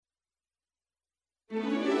Today's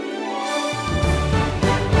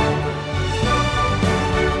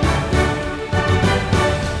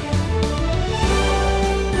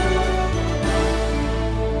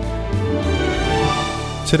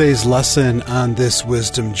lesson on this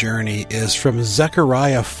wisdom journey is from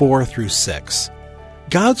Zechariah 4 through 6.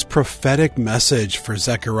 God's prophetic message for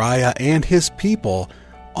Zechariah and his people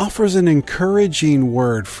offers an encouraging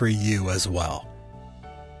word for you as well.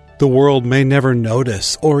 The world may never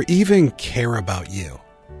notice or even care about you,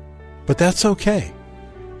 but that's okay.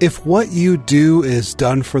 If what you do is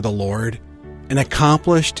done for the Lord and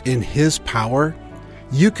accomplished in His power,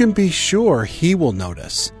 you can be sure He will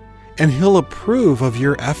notice and He'll approve of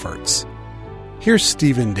your efforts. Here's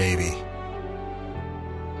Stephen Davey.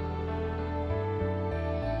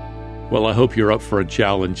 Well, I hope you're up for a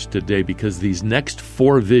challenge today, because these next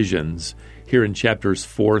 4 visions here in chapters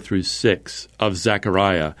 4 through 6 of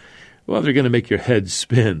Zechariah, well, they're going to make your head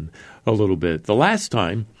spin a little bit. The last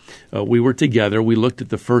time we were together, we looked at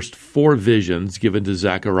the first 4 visions given to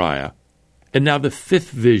Zechariah. And now the 5th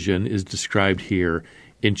vision is described here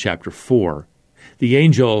in chapter 4. The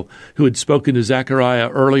angel who had spoken to Zechariah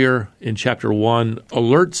earlier in chapter 1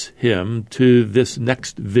 alerts him to this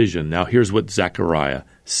next vision. Now here's what Zechariah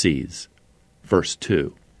sees. Verse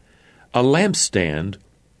 2. A lampstand,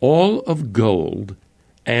 all of gold,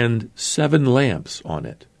 and 7 lamps on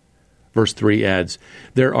it. Verse 3 adds,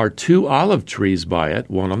 there are 2 olive trees by it,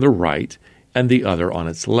 one on the right and the other on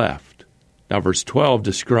its left. Now verse 12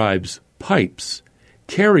 describes pipes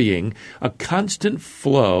carrying a constant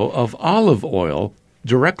flow of olive oil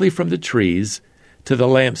directly from the trees to the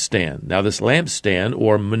lampstand. Now this lampstand,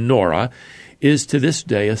 or menorah, is to this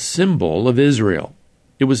day a symbol of Israel.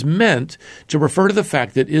 It was meant to refer to the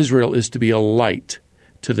fact that Israel is to be a light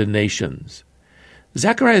to the nations.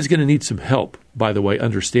 Zechariah is going to need some help, by the way,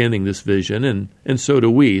 understanding this vision, and so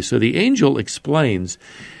do we. So the angel explains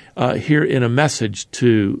here in a message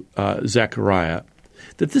to Zechariah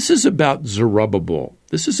that this is about Zerubbabel.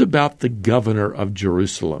 This is about the governor of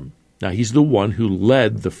Jerusalem. Now, he's the one who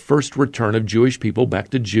led the first return of Jewish people back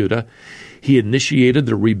to Judah. He initiated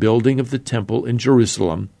the rebuilding of the temple in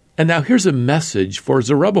Jerusalem. And now here's a message for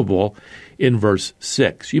Zerubbabel in verse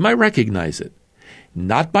 6. You might recognize it.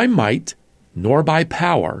 Not by might, nor by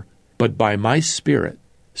power, but by my Spirit,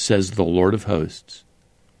 says the Lord of hosts.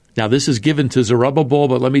 Now, this is given to Zerubbabel,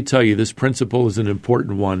 but let me tell you, this principle is an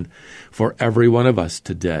important one for every one of us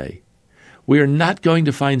today. We are not going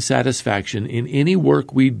to find satisfaction in any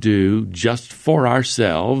work we do just for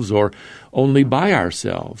ourselves or only by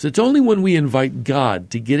ourselves. It's only when we invite God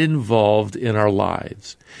to get involved in our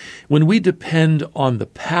lives, when we depend on the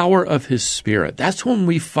power of His Spirit, that's when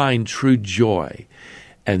we find true joy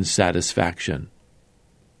and satisfaction.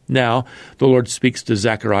 Now, the Lord speaks to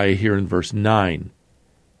Zechariah here in verse 9.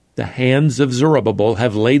 The hands of Zerubbabel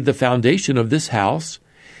have laid the foundation of this house.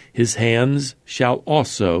 His hands shall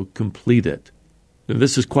also complete it. Now,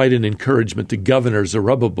 this is quite an encouragement to Governor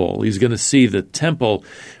Zerubbabel. He's going to see the temple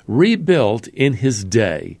rebuilt in his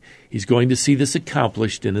day. He's going to see this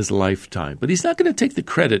accomplished in his lifetime. But he's not going to take the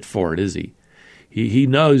credit for it, is he? He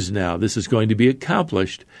knows now this is going to be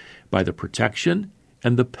accomplished by the protection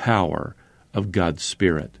and the power of God's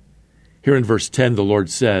Spirit. Here in verse 10, the Lord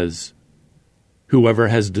says, whoever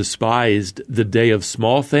has despised the day of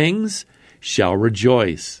small things shall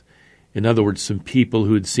rejoice. In other words, some people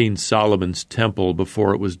who had seen Solomon's temple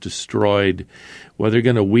before it was destroyed, well, they're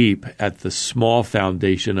going to weep at the small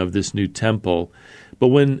foundation of this new temple. But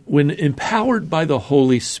when empowered by the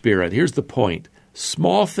Holy Spirit, here's the point,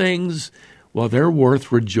 small things, well, they're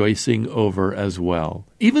worth rejoicing over as well.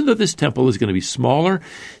 Even though this temple is going to be smaller,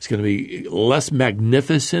 it's going to be less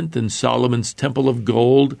magnificent than Solomon's temple of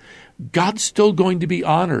gold, God's still going to be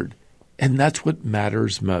honored, and that's what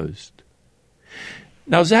matters most.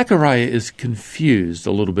 Now, Zechariah is confused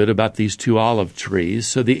a little bit about these 2 olive trees,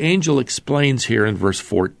 so the angel explains here in verse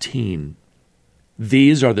 14.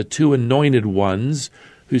 These are the 2 anointed ones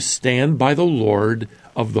who stand by the Lord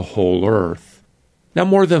of the whole earth. Now,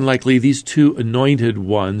 more than likely, these 2 anointed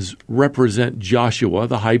ones represent Joshua,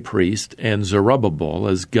 the high priest, and Zerubbabel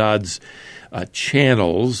as God's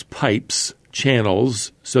channels,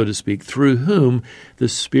 so to speak, through whom the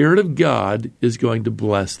Spirit of God is going to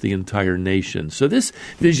bless the entire nation. So this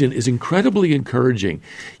vision is incredibly encouraging.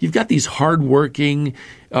 You've got these hardworking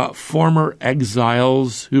former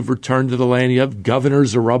exiles who've returned to the land. You have Governor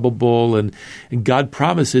Zerubbabel, and God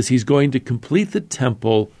promises He's going to complete the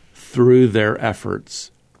temple through their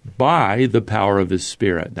efforts by the power of His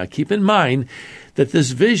Spirit. Now keep in mind that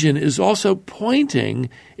this vision is also pointing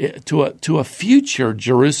to a future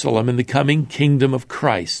Jerusalem in the coming kingdom of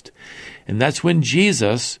Christ. And that's when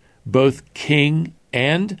Jesus, both King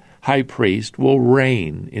and high priest will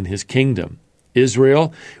reign in his kingdom.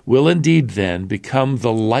 Israel will indeed then become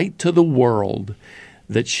the light to the world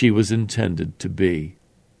that she was intended to be.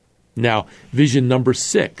 Now, vision number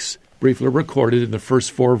 6, briefly recorded in the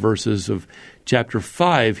first 4 verses of chapter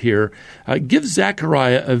 5 here, gives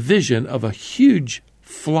Zechariah a vision of a huge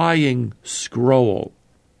flying scroll.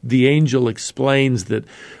 The angel explains that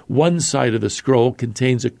one side of the scroll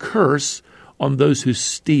contains a curse on those who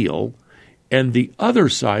steal, and the other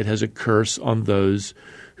side has a curse on those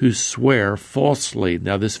who swear falsely.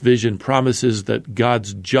 Now, this vision promises that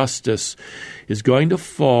God's justice is going to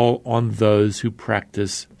fall on those who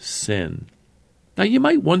practice sin. Now, you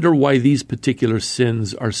might wonder why these particular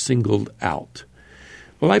sins are singled out.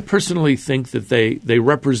 Well, I personally think that they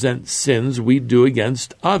represent sins we do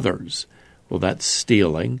against others. Well, that's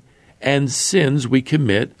stealing, and sins we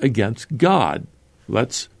commit against God.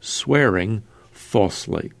 That's swearing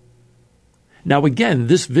falsely. Now again,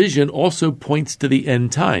 this vision also points to the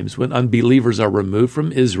end times, when unbelievers are removed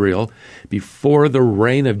from Israel before the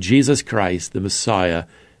reign of Jesus Christ, the Messiah,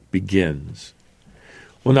 begins.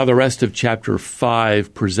 Well, now the rest of chapter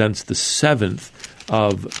 5 presents the 7th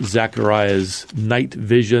of Zechariah's night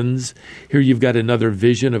visions. Here you've got another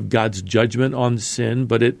vision of God's judgment on sin,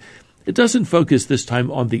 but it doesn't focus this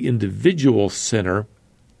time on the individual sinner.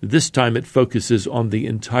 This time it focuses on the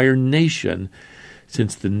entire nation,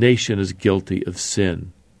 since the nation is guilty of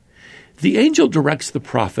sin. The angel directs the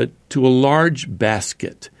prophet to a large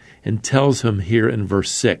basket and tells him here in verse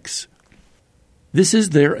 6, "This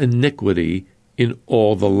is their iniquity in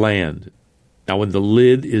all the land." Now, when the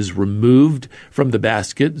lid is removed from the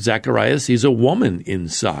basket, Zechariah sees a woman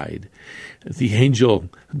inside. The angel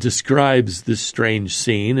describes this strange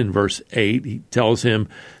scene in verse 8. He tells him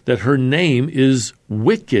that her name is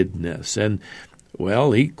Wickedness, and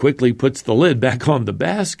well, he quickly puts the lid back on the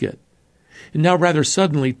basket. And now rather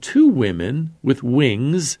suddenly 2 women with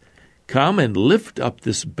wings come and lift up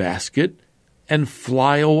this basket and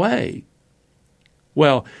fly away.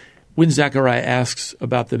 Well, when Zechariah asks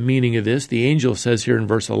about the meaning of this, the angel says here in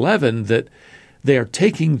verse 11 that they are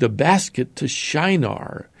taking the basket to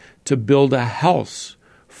Shinar to build a house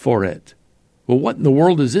for it. Well, what in the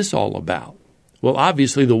world is this all about? Well,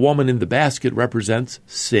 obviously, the woman in the basket represents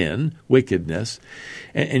sin, wickedness,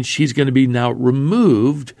 and she's going to be now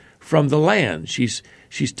removed from the land. She's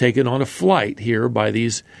taken on a flight here by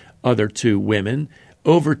these other 2 women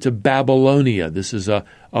over to Babylonia. This is a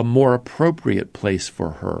more appropriate place for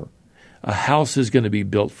her. A house is going to be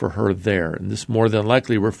built for her there, and this more than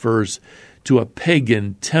likely refers to a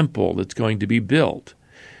pagan temple that's going to be built.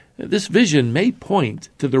 This vision may point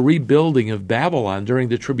to the rebuilding of Babylon during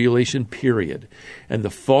the tribulation period and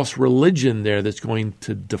the false religion there that's going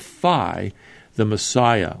to defy the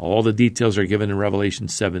Messiah. All the details are given in Revelation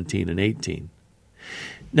 17 and 18.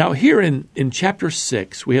 Now here in chapter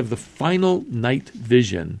 6, we have the final night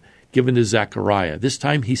vision given to Zechariah. This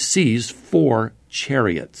time he sees 4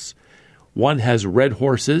 chariots. One has red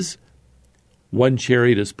horses, one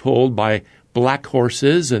chariot is pulled by black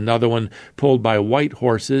horses, another one pulled by white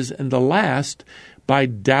horses, and the last by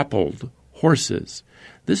dappled horses.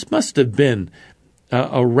 This must have been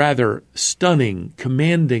a rather stunning,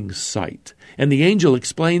 commanding sight. And the angel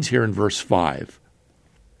explains here in verse 5,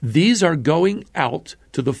 "These are going out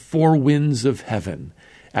to the 4 winds of heaven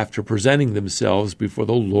after presenting themselves before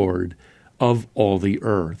the Lord of all the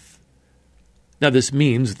earth." Now this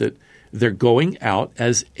means that they're going out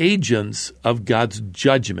as agents of God's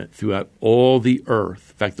judgment throughout all the earth.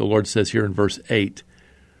 In fact, the Lord says here in verse 8,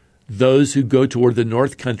 "Those who go toward the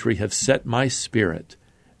north country have set my spirit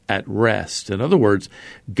at rest." In other words,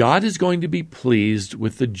 God is going to be pleased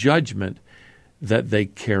with the judgment that they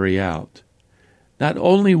carry out. Not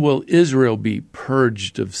only will Israel be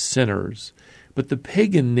purged of sinners, but the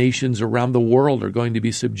pagan nations around the world are going to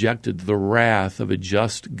be subjected to the wrath of a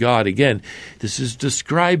just God. Again, this is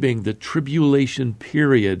describing the tribulation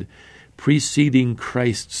period preceding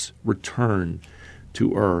Christ's return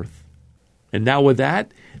to earth. And now with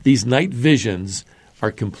that, these night visions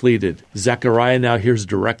are completed. Zechariah now hears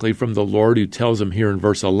directly from the Lord, who tells him here in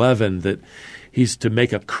verse 11 that he's to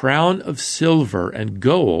make a crown of silver and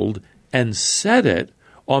gold and set it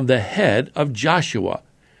on the head of Joshua,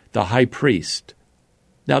 the high priest.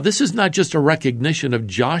 Now, this is not just a recognition of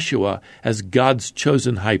Joshua as God's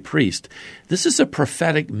chosen high priest. This is a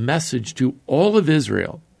prophetic message to all of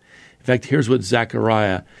Israel. In fact, here's what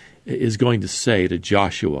Zechariah is going to say to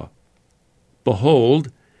Joshua.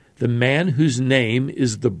 "Behold, the man whose name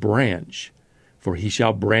is the branch, for he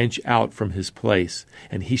shall branch out from his place,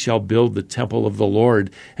 and he shall build the temple of the Lord,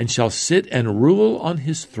 and shall sit and rule on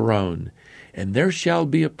his throne, and there shall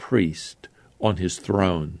be a priest on his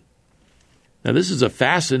throne. Now, this is a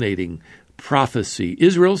fascinating prophecy.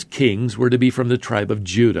 Israel's kings were to be from the tribe of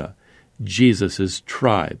Judah, Jesus'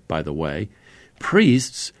 tribe, by the way.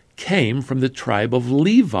 Priests came from the tribe of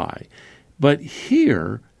Levi. But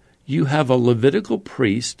here you have a Levitical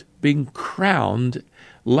priest being crowned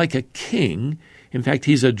like a king. In fact,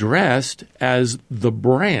 he's addressed as the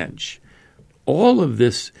branch. All of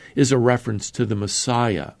this is a reference to the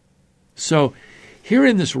Messiah. So here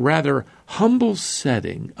in this rather humble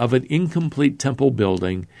setting of an incomplete temple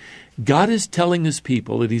building, God is telling his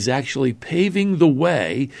people that he's actually paving the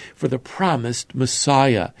way for the promised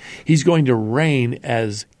Messiah. He's going to reign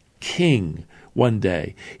as king one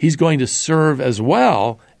day. He's going to serve as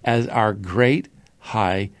well as our great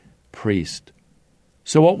high priest.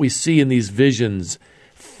 So what we see in these visions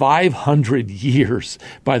 500 years,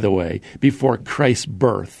 by the way, before Christ's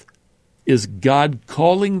birth, is God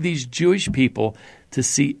calling these Jewish people to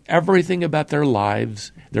see everything about their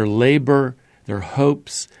lives, their labor, their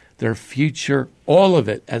hopes, their future, all of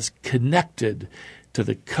it as connected to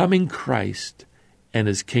the coming Christ and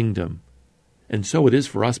his kingdom. And so it is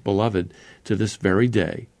for us, beloved, to this very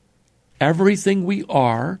day. Everything we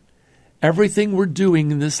are, everything we're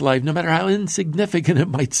doing in this life, no matter how insignificant it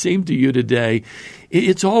might seem to you today,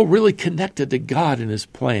 it's all really connected to God and his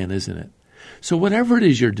plan, isn't it? So whatever it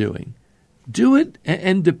is you're doing, do it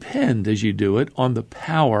and depend as you do it on the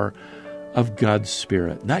power of God's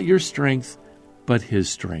Spirit. Not your strength, but his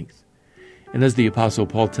strength. And as the Apostle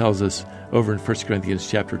Paul tells us over in 1 Corinthians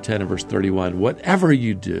chapter 10 and verse 31, whatever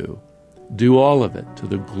you do, do all of it to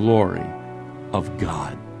the glory of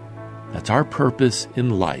God. That's our purpose in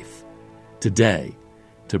life today,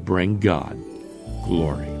 to bring God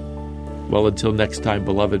glory. Well, until next time,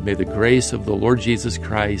 beloved, may the grace of the Lord Jesus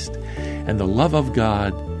Christ and the love of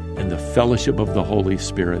God and the fellowship of the Holy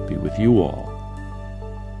Spirit be with you all.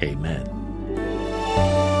 Amen.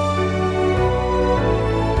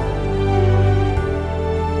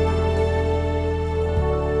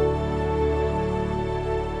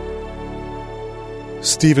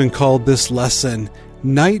 Stephen called this lesson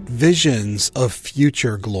Night Visions of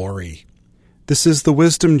Future Glory. This is the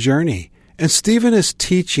Wisdom Journey, and Stephen is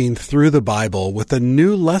teaching through the Bible with a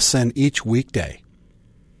new lesson each weekday.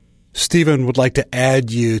 Stephen would like to add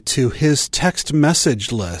you to his text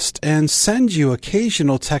message list and send you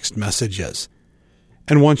occasional text messages.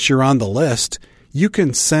 And once you're on the list, you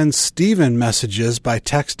can send Stephen messages by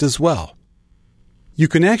text as well. You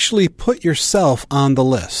can actually put yourself on the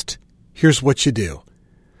list. Here's what you do.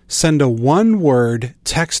 Send a one-word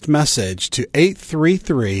text message to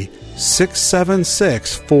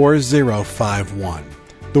 833-676-4051.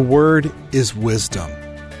 The word is wisdom.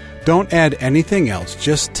 Don't add anything else.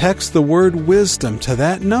 Just text the word wisdom to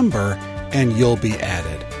that number and you'll be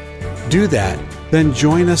added. Do that, then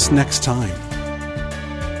join us next time.